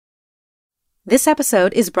This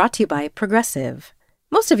episode is brought to you by Progressive.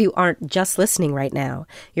 Most of you aren't just listening right now.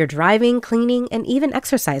 You're driving, cleaning, and even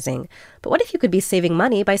exercising. But what if you could be saving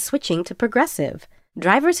money by switching to Progressive?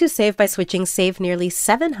 Drivers who save by switching save nearly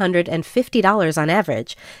 $750 on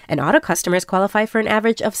average, and auto customers qualify for an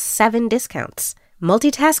average of 7 discounts.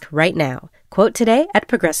 Multitask right now. Quote today at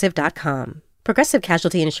Progressive.com. Progressive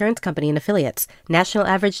Casualty Insurance Company and Affiliates. National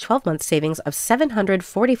average 12-month savings of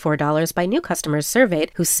 $744 by new customers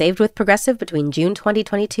surveyed who saved with Progressive between June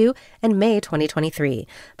 2022 and May 2023.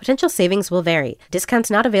 Potential savings will vary.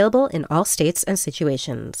 Discounts not available in all states and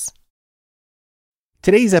situations.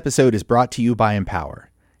 Today's episode is brought to you by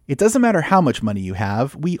Empower. It doesn't matter how much money you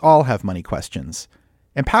have, we all have money questions.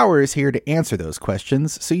 Empower is here to answer those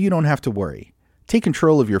questions so you don't have to worry. Take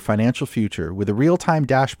control of your financial future with a real-time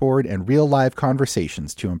dashboard and real-live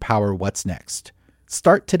conversations to empower what's next.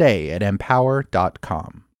 Start today at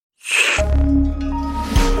empower.com.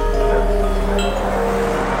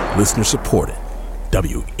 Listener supported.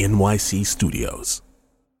 WNYC Studios.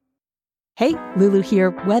 Hey, Lulu here.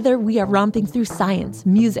 Whether we are romping through science,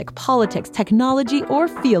 music, politics, technology, or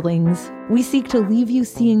feelings, we seek to leave you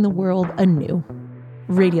seeing the world anew.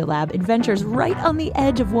 Radiolab adventures right on the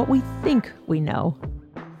edge of what we think we know,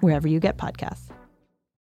 wherever you get podcasts.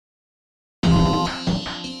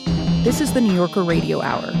 This is the New Yorker Radio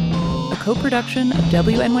Hour, a co-production of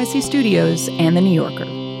WNYC Studios and The New Yorker.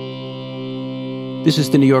 This is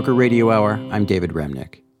the New Yorker Radio Hour. I'm David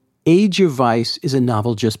Remnick. Age of Vice is a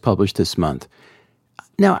novel just published this month.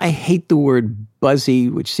 Now, I hate the word buzzy,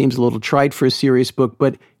 which seems a little trite for a serious book,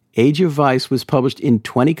 but Age of Vice was published in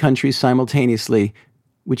 20 countries simultaneously,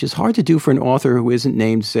 which is hard to do for an author who isn't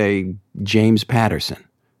named, say, James Patterson.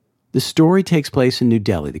 The story takes place in New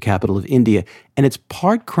Delhi, the capital of India, and it's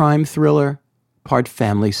part crime thriller, part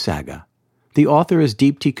family saga. The author is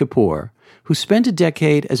Deepti Kapoor, who spent a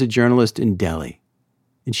decade as a journalist in Delhi,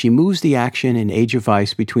 and she moves the action in Age of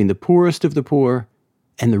Vice between the poorest of the poor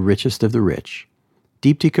and the richest of the rich.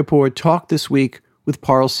 Deepti Kapoor talked this week with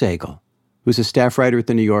Parul Sehgal, who's a staff writer at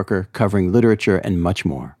The New Yorker covering literature and much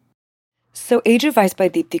more. So Age of Vice by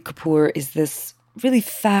Deepti Kapoor is this really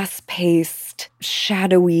fast-paced,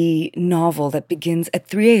 shadowy novel that begins at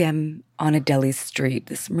 3 a.m. on a Delhi street.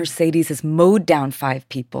 This Mercedes has mowed down 5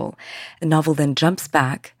 people. The novel then jumps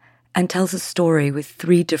back and tells a story with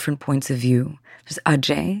 3 different points of view. There's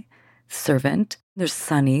Ajay, the servant. There's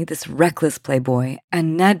Sunny, this reckless playboy.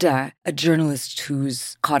 And Neda, a journalist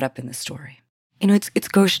who's caught up in the story. You know, it's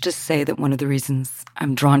gauche to say that one of the reasons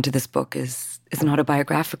I'm drawn to this book is an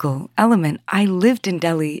autobiographical element. I lived in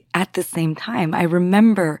Delhi at the same time. I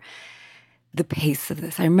remember the pace of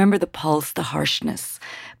this. I remember the pulse, the harshness,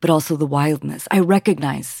 but also the wildness. I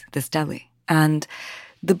recognize this Delhi. And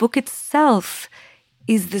the book itself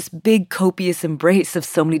is this big, copious embrace of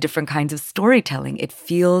so many different kinds of storytelling. It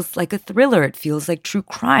feels like a thriller. It feels like true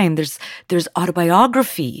crime. There's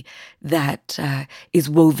autobiography that is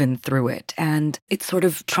woven through it. And it's sort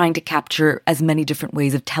of trying to capture as many different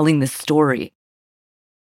ways of telling this story.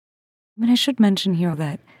 I mean, I should mention here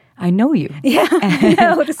that I know you. Yeah.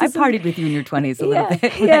 I partied with you in your 20s a little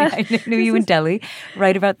bit. Yeah. I knew you in Delhi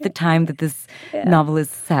right about the time that this novel is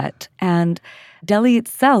set. And Delhi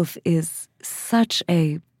itself is such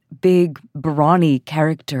a big, brawny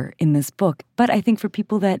character in this book. But I think for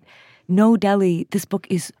people that know Delhi, this book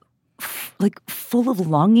is full of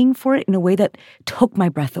longing for it in a way that took my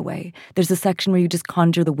breath away. There's a section where you just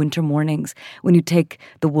conjure the winter mornings when you take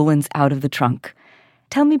the woolens out of the trunk.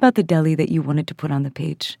 Tell me about the Delhi that you wanted to put on the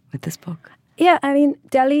page with this book. Yeah, I mean,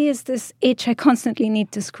 Delhi is this itch I constantly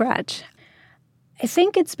need to scratch. I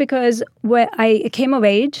think it's because where I came of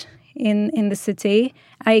age in the city.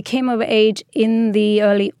 I came of age in the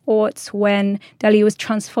early aughts when Delhi was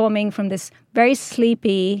transforming from this very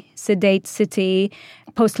sleepy, sedate city,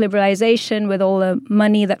 post-liberalization, with all the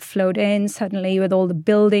money that flowed in, suddenly with all the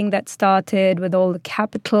building that started, with all the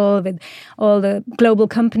capital, with all the global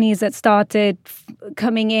companies that started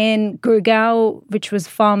coming in. Gurgaon, which was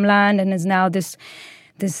farmland and is now this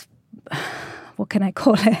what can I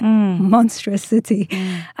call it? Monstrous city.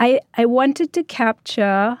 I wanted to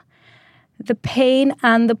capture the pain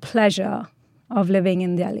and the pleasure of living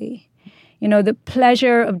in Delhi. You know, the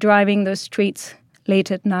pleasure of driving those streets late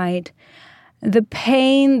at night, the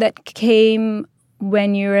pain that came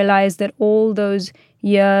when you realized that all those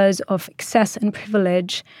years of excess and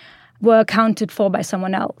privilege were accounted for by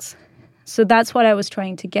someone else. So that's what I was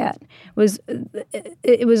trying to get. This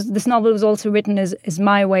novel was also written as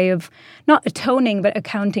my way of not atoning, but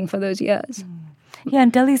accounting for those years. Yeah,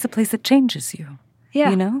 and Delhi is a place that changes you.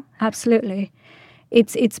 Yeah, you know? Absolutely.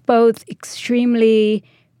 It's both extremely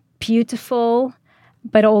beautiful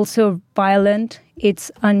but also violent.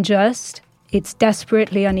 It's unjust. It's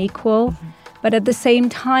desperately unequal. But at the same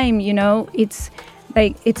time, it's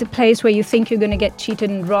like it's a place where you think you're going to get cheated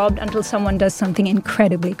and robbed until someone does something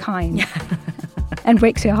incredibly kind and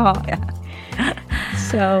breaks your heart. Yeah.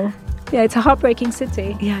 So, yeah, it's a heartbreaking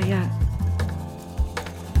city. Yeah.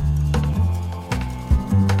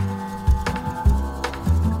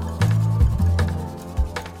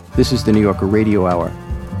 This is the New Yorker Radio Hour.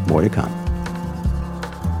 More to come.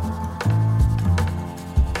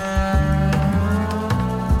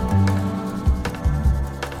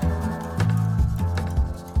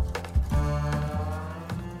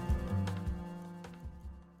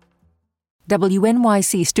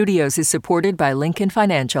 WNYC Studios is supported by Lincoln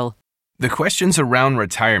Financial. The questions around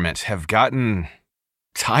retirement have gotten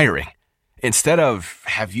tiring. Instead of,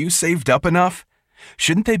 have you saved up enough?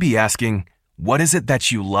 Shouldn't they be asking, what is it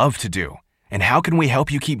that you love to do? And how can we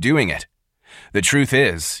help you keep doing it? The truth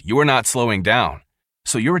is, you're not slowing down.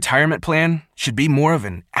 So your retirement plan should be more of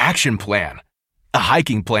an action plan, a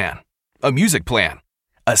hiking plan, a music plan,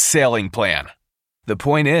 a sailing plan. The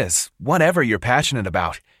point is, whatever you're passionate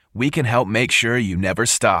about, we can help make sure you never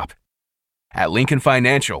stop. At Lincoln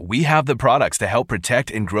Financial, we have the products to help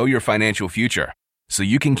protect and grow your financial future so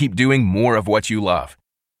you can keep doing more of what you love.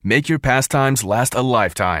 Make your pastimes last a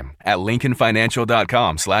lifetime at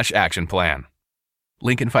lincolnfinancial.com/action plan.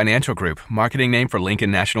 Lincoln Financial Group, marketing name for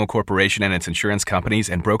Lincoln National Corporation and its insurance companies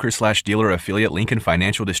and broker/dealer affiliate Lincoln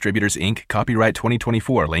Financial Distributors, Inc., copyright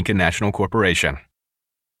 2024, Lincoln National Corporation.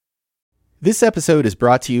 This episode is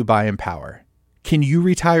brought to you by Empower. Can you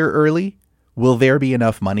retire early? Will there be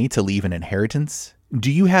enough money to leave an inheritance?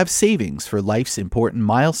 Do you have savings for life's important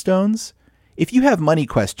milestones? If you have money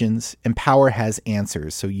questions, Empower has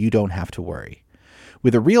answers so you don't have to worry.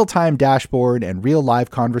 With a real-time dashboard and real live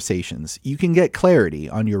conversations, you can get clarity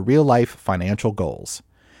on your real-life financial goals.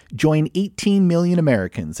 Join 18 million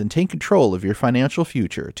Americans and take control of your financial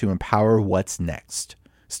future to empower what's next.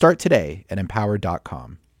 Start today at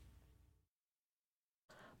empower.com.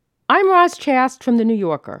 I'm Roz Chast from The New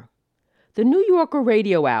Yorker. The New Yorker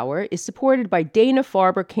Radio Hour is supported by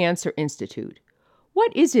Dana-Farber Cancer Institute.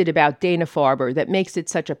 What is it about Dana-Farber that makes it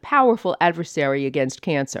such a powerful adversary against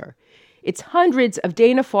cancer? It's hundreds of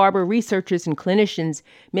Dana-Farber researchers and clinicians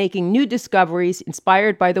making new discoveries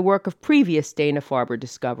inspired by the work of previous Dana-Farber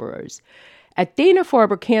discoverers. At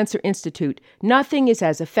Dana-Farber Cancer Institute, nothing is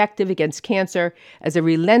as effective against cancer as a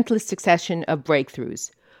relentless succession of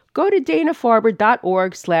breakthroughs. Go to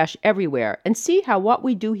danafarber.org/everywhere and see how what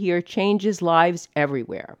we do here changes lives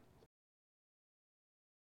everywhere.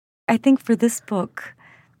 I think for this book,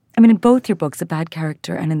 in both your books, A Bad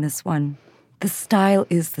Character and in this one, the style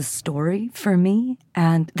is the story for me,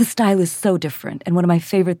 and the style is so different. And one of my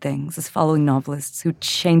favorite things is following novelists who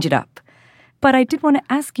change it up. But I did want to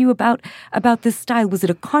ask you about this style. Was it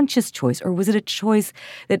a conscious choice, or was it a choice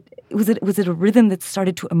that was it a rhythm that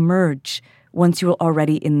started to emerge once you were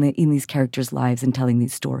already in these characters' lives and telling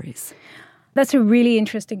these stories? That's a really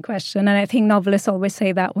interesting question, and I think novelists always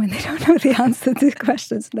say that when they don't know the answer to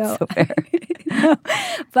questions. No, so fair.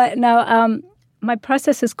 No, my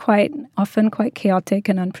process is quite often quite chaotic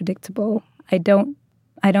and unpredictable. I don't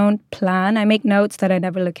plan. I make notes that I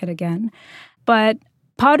never look at again. But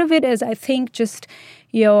part of it is, I think, just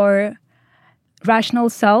your rational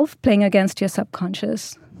self playing against your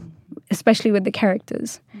subconscious, especially with the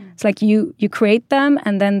characters. It's like you create them,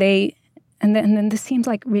 and then this seems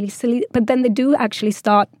like really silly, but then they do actually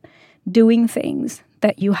start doing things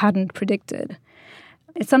that you hadn't predicted.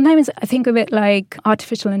 Sometimes I think of it like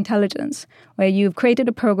artificial intelligence, where you've created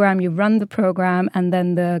a program, you run the program, and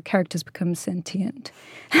then the characters become sentient.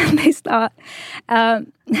 And they start,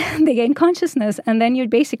 they gain consciousness, and then you're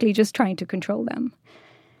basically just trying to control them.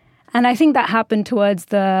 And I think that happened towards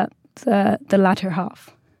the latter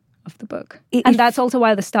half of the book. And that's also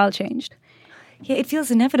why the style changed. Yeah, it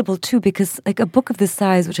feels inevitable too, because like a book of this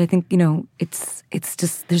size, which I think, it's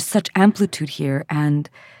just, there's such amplitude here, and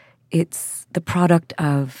it's the product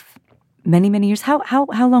of many, many years. How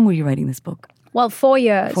long were you writing this book? Well, 4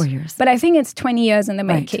 years. 4 years. But I think it's 20 years in the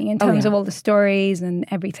making in terms yeah. of all the stories and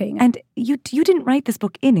everything. And you didn't write this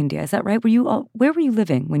book in India, is that right? Where were you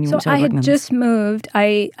living when you started working on this? So I had just moved.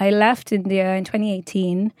 I left India in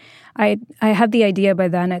 2018. I had the idea by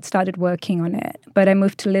then. I'd started working on it. But I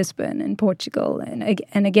moved to Lisbon in Portugal. And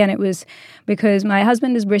again, it was because my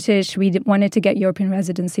husband is British. We wanted to get European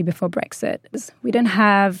residency before Brexit. We didn't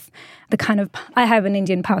have the kind of... I have an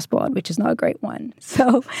Indian passport, which is not a great one.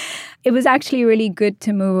 So it was actually really good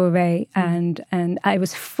to move away. And I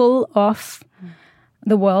was full of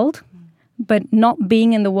the world, but not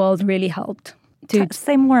being in the world really helped.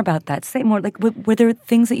 Say more about that. Say more. Like, were there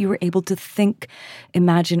things that you were able to think,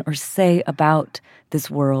 imagine, or say about this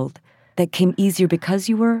world that came easier because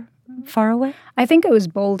you were far away? I think it was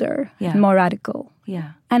bolder, more radical.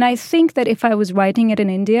 Yeah. And I think that if I was writing it in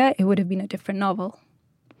India, it would have been a different novel.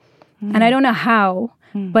 And I don't know how,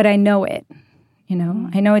 but I know it. You know,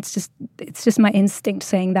 I know it's just my instinct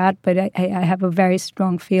saying that, but I have a very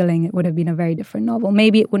strong feeling it would have been a very different novel.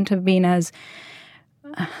 Maybe it wouldn't have been as,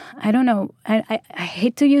 I don't know, I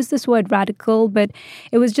hate to use this word radical, but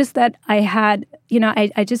it was just that I had,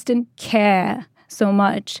 I just didn't care so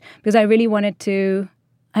much because I really wanted to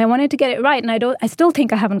get it right. And I still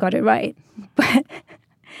think I haven't got it right. But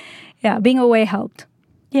yeah, being away helped.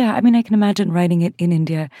 Yeah, I mean, I can imagine writing it in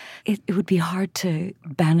India. It would be hard to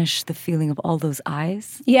banish the feeling of all those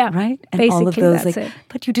eyes. Yeah, right? And basically all of those, that's it.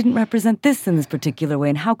 But you didn't represent this in this particular way.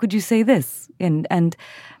 And how could you say this? And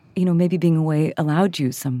maybe being away allowed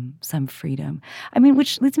you some freedom. I mean,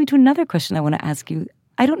 which leads me to another question I want to ask you.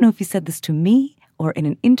 I don't know if you said this to me or in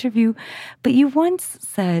an interview, but you once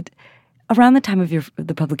said, around the time of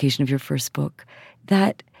the publication of your first book,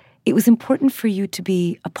 that it was important for you to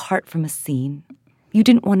be apart from a scene. You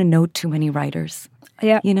didn't want to know too many writers.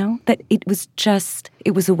 Yeah. That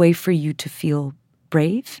it was a way for you to feel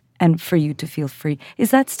brave and for you to feel free.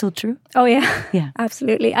 Is that still true? Oh, yeah. Yeah.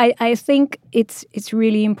 Absolutely. I think it's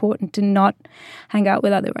really important to not hang out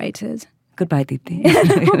with other writers. Goodbye, Deepti.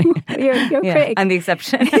 You're quick. I'm the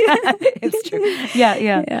exception. It's true.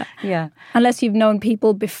 Yeah. Unless you've known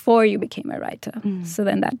people before you became a writer. So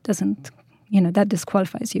then that doesn't... that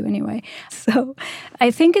disqualifies you anyway. So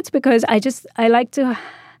I think it's because I like to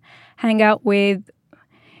hang out with,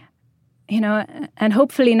 and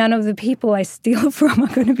hopefully none of the people I steal from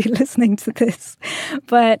are going to be listening to this,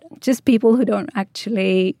 but just people who don't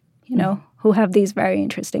actually, who have these very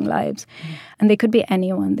interesting lives. And they could be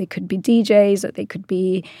anyone. They could be DJs or they could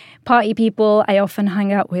be party people. I often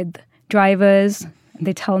hang out with drivers.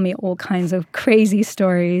 They tell me all kinds of crazy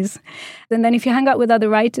stories. And then if you hang out with other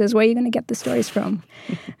writers, where are you going to get the stories from?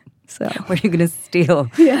 So where are you going to steal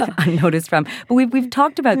unnoticed from? But we've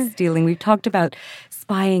talked about stealing. We've talked about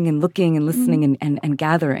spying and looking and listening and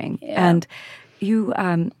gathering. Yeah. And you've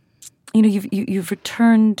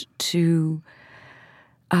returned to...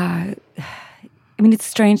 it's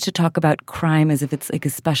strange to talk about crime as if it's like a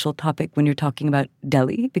special topic when you're talking about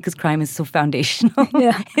Delhi, because crime is so foundational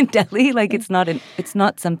in Delhi. Like it's not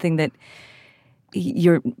something that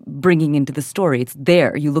you're bringing into the story. It's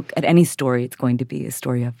there. You look at any story, it's going to be a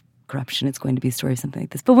story of corruption. It's going to be a story of something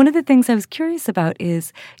like this. But one of the things I was curious about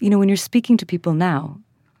is, when you're speaking to people now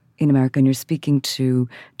in America and you're speaking to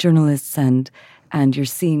journalists and you're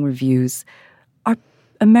seeing reviews, are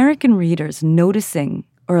American readers noticing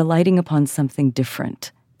or alighting upon something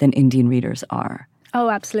different than Indian readers are? Oh,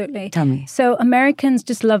 absolutely. Tell me. So Americans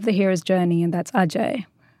just love the hero's journey, and that's Ajay.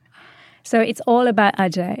 So it's all about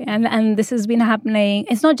Ajay. And this has been happening.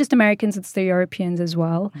 It's not just Americans, it's the Europeans as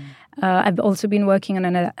well. I've also been working on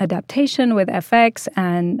an adaptation with FX,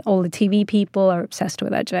 and all the TV people are obsessed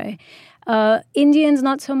with Ajay. Indians,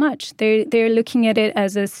 not so much. They're looking at it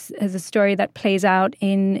as a story that plays out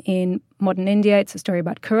in modern India. It's a story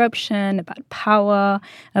about corruption, about power,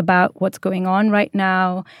 about what's going on right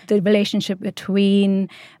now, the relationship between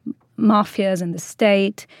mafias and the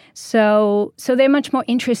state. So they're much more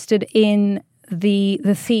interested in the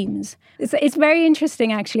themes. It's very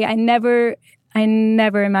interesting, actually. I never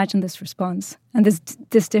imagined this response and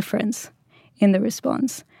this difference in the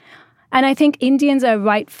response. And I think Indians are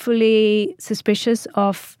rightfully suspicious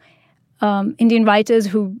of Indian writers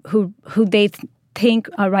who they think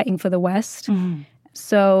are writing for the West. Mm-hmm.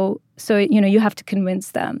 So you have to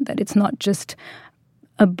convince them that it's not just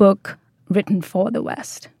a book written for the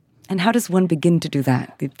West. And how does one begin to do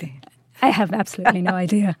that, Deepti? I have absolutely no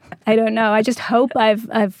idea. I don't know. I just hope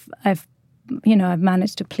I've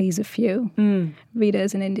managed to please a few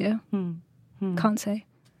readers in India. Can't say.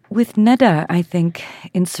 With Neda, I think,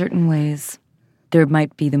 in certain ways, there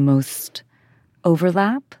might be the most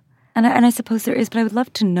overlap. And I suppose there is, but I would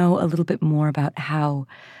love to know a little bit more about how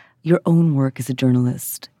your own work as a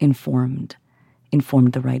journalist informed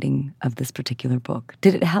the writing of this particular book.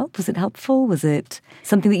 Did it help? Was it helpful? Was it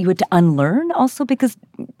something that you had to unlearn also? Because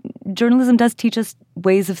journalism does teach us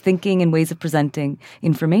ways of thinking and ways of presenting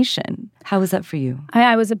information. How was that for you?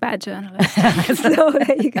 I was a bad journalist. So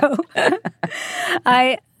there you go.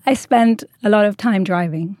 I spent a lot of time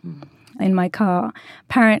driving in my car,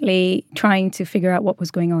 apparently trying to figure out what was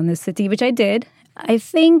going on in the city, which I did. I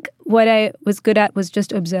think what I was good at was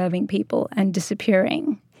just observing people and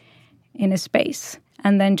disappearing in a space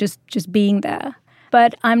and then just being there.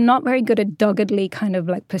 But I'm not very good at doggedly kind of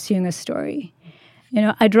like pursuing a story. You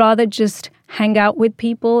know, I'd rather just hang out with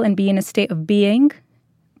people and be in a state of being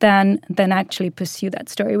than actually pursue that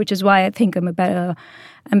story, which is why I think I'm better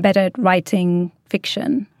at writing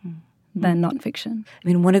fiction than nonfiction. I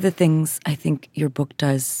mean, one of the things I think your book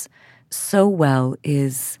does so well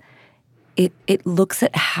is it looks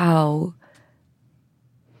at how,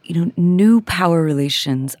 you know, new power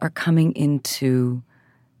relations are coming into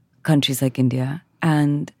countries like India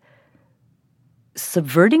and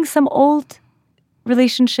subverting some old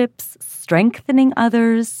relationships, strengthening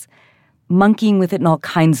others, monkeying with it in all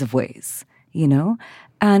kinds of ways, you know?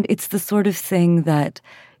 And it's the sort of thing that,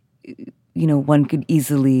 you know, one could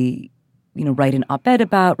easily, you know, write an op-ed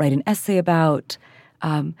about, write an essay about.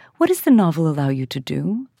 What does the novel allow you to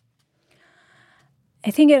do?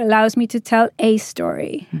 I think it allows me to tell a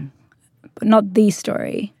story, but not the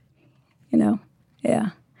story, you know? Yeah.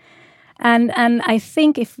 And I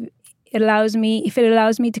think if it allows me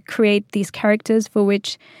to create these characters for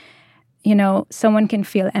which, you know, someone can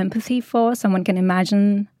feel empathy for, someone can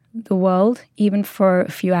imagine the world, even for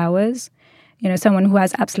a few hours, you know, someone who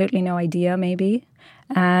has absolutely no idea maybe,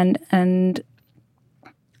 and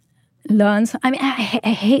learns. I mean,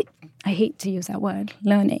 I hate to use that word,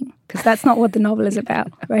 learning, because that's not what the novel is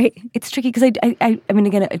about, right? It's tricky because I mean,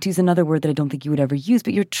 again, to use another word that I don't think you would ever use,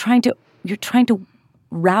 but you're trying to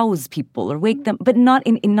rouse people or wake them, but not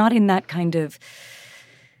in that kind of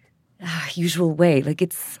usual way. Like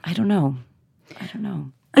I don't know.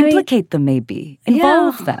 Implicate them, maybe.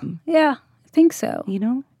 Involve them. Yeah, I think so. You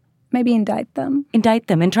know? Maybe indict them. Entrap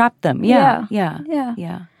them. Yeah.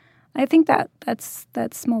 I think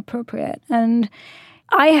that's more appropriate. And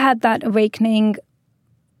I had that awakening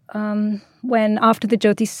when, after the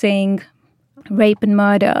Jyoti Singh rape and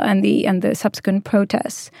murder and the subsequent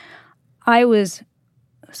protests, I was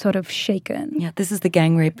sort of shaken. Yeah, this is the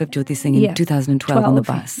gang rape of Jyoti Singh in 2012 on the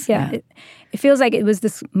bus. Yeah. It feels like it was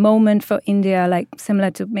this moment for India, like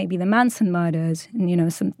similar to maybe the Manson murders. And, you know,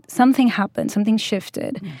 something happened, something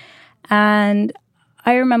shifted. Yeah. And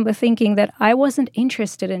I remember thinking that I wasn't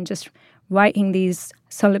interested in just writing these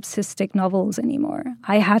solipsistic novels anymore.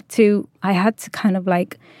 I had to kind of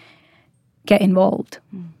like get involved,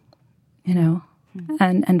 you know,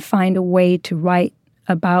 and find a way to write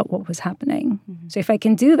about what was happening. So if I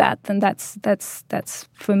can do that, then that's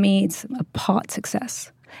for me, it's a part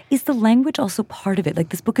success. Is the language also part of it? Like,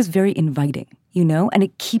 this book is very inviting, you know, and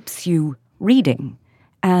it keeps you reading.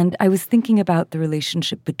 And I was thinking about the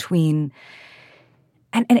relationship between,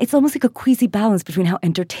 and it's almost like a queasy balance between how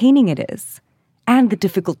entertaining it is and the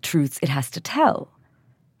difficult truths it has to tell,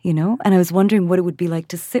 you know? And I was wondering what it would be like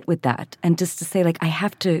to sit with that and just to say, like, I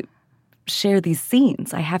have to share these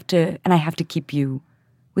scenes. I have to keep you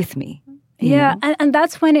with me. Yeah, and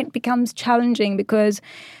that's when it becomes challenging, because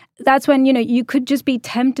that's when, you know, you could just be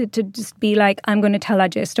tempted to just be like, I'm going to tell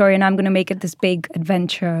Ajay a story and I'm going to make it this big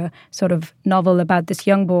adventure sort of novel about this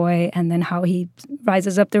young boy and then how he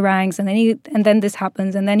rises up the ranks and then this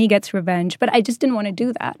happens and then he gets revenge. But I just didn't want to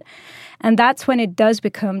do that. And that's when it does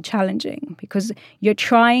become challenging, because you're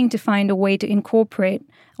trying to find a way to incorporate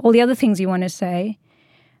all the other things you want to say,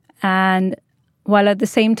 and while at the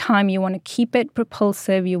same time you want to keep it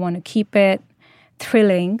propulsive, you want to keep it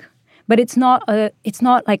thrilling. But it's not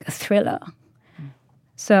like a thriller.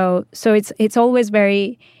 So it's always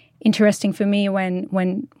very interesting for me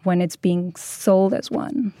when it's being sold as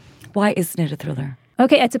one. Why isn't it a thriller?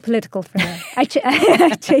 Okay, it's a political thriller. I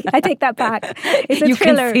take that back. It's a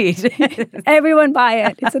thriller. Concede. Everyone buy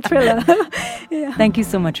it. It's a thriller. Yeah. Thank you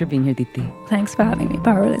so much for being here, Deepti. Thanks for having me,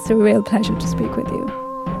 Parul. It's a real pleasure to speak with you.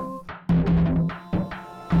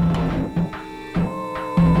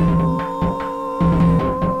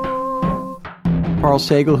 Parul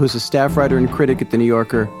Sehgal, who's a staff writer and critic at The New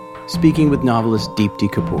Yorker, speaking with novelist Deepti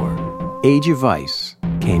Kapoor. Age of Vice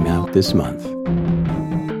came out this month.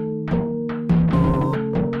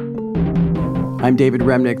 I'm David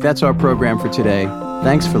Remnick. That's our program for today.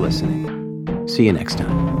 Thanks for listening. See you next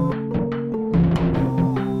time.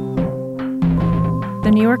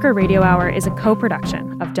 The New Yorker Radio Hour is a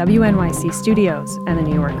co-production of WNYC Studios and The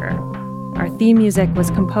New Yorker. Our theme music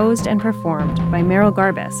was composed and performed by Meryl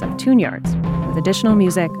Garbus of Tune Yards, with additional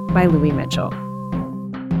music by Louis Mitchell.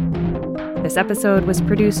 This episode was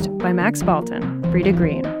produced by Max Balton, Brita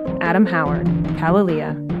Green, Adam Howard,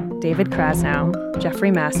 Kalalia, David Krasnow, Jeffrey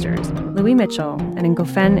Masters, Louis Mitchell, and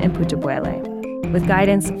Ngofen Mputubuele, with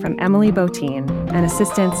guidance from Emily Botine and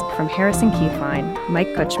assistance from Harrison Keithline,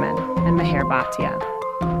 Mike Kutchman, and Meher Bhatia.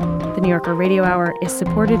 The New Yorker Radio Hour is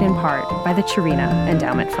supported in part by the Chirina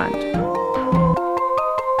Endowment Fund.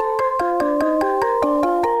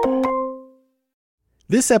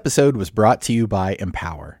 This episode was brought to you by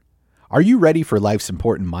Empower. Are you ready for life's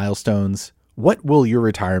important milestones? What will your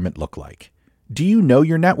retirement look like? Do you know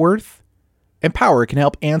your net worth? Empower can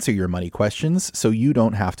help answer your money questions so you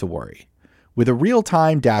don't have to worry. With a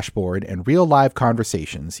real-time dashboard and real-live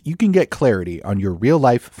conversations, you can get clarity on your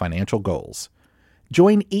real-life financial goals.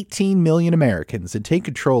 Join 18 million Americans and take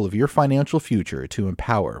control of your financial future to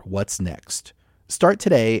empower what's next. Start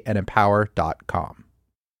today at empower.com.